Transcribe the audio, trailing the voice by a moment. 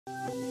Do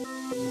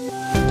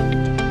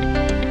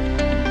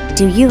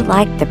you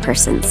like the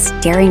person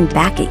staring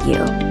back at you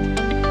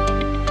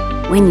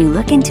when you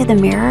look into the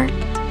mirror?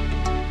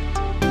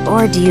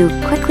 Or do you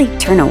quickly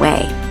turn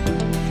away,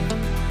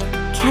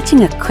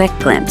 catching a quick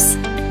glimpse,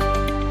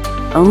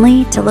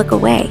 only to look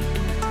away?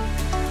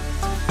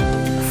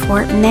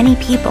 For many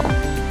people,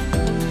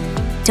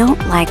 don't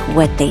like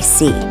what they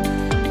see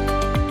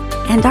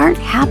and aren't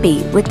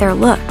happy with their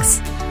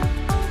looks,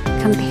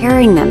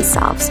 comparing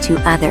themselves to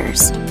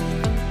others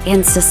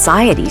and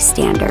society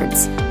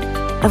standards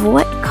of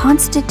what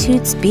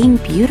constitutes being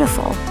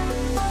beautiful,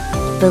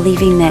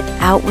 believing that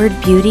outward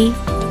beauty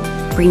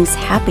brings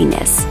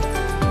happiness,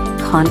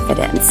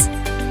 confidence,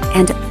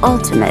 and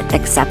ultimate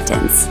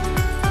acceptance.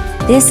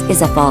 This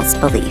is a false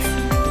belief,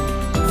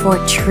 for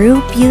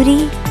true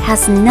beauty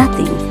has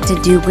nothing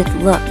to do with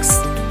looks,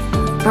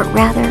 but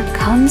rather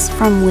comes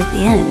from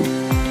within.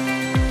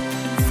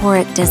 For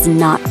it does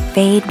not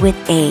fade with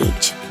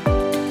age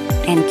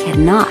and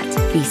cannot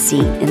be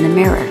seen in the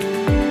mirror.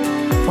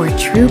 For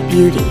true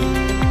beauty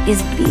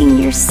is being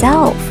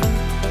yourself,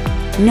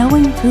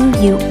 knowing who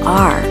you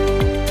are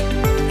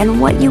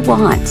and what you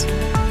want.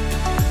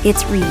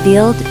 It's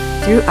revealed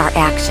through our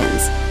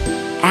actions,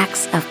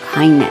 acts of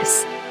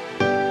kindness,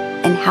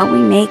 and how we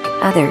make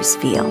others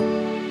feel.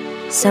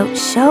 So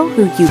show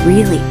who you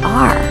really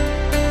are.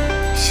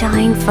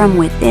 Shine from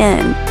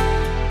within.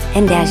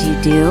 And as you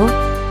do,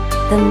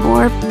 the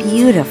more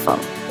beautiful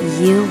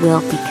you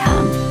will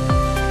become.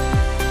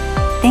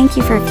 Thank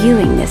you for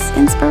viewing this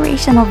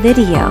inspirational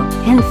video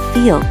and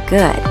feel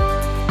good.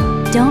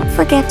 Don't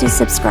forget to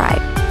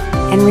subscribe.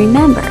 And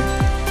remember,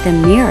 the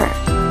mirror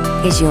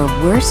is your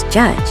worst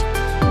judge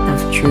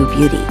of true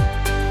beauty.